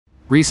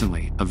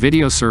Recently, a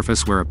video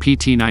surfaced where a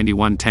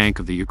PT-91 tank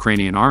of the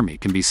Ukrainian army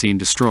can be seen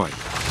destroyed.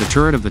 The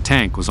turret of the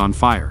tank was on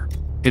fire.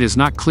 It is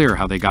not clear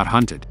how they got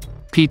hunted.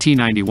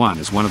 PT-91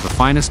 is one of the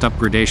finest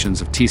upgradations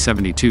of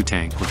T-72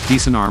 tank with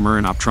decent armor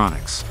and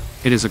optronics.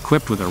 It is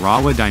equipped with a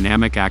Rawa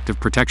dynamic active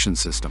protection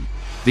system.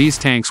 These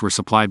tanks were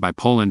supplied by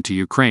Poland to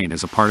Ukraine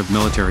as a part of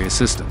military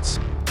assistance.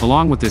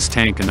 Along with this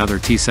tank, another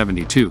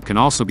T-72 can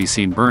also be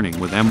seen burning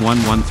with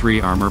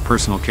M113 armor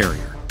personal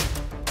carrier.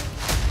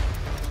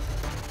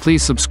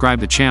 Please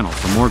subscribe the channel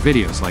for more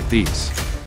videos like these.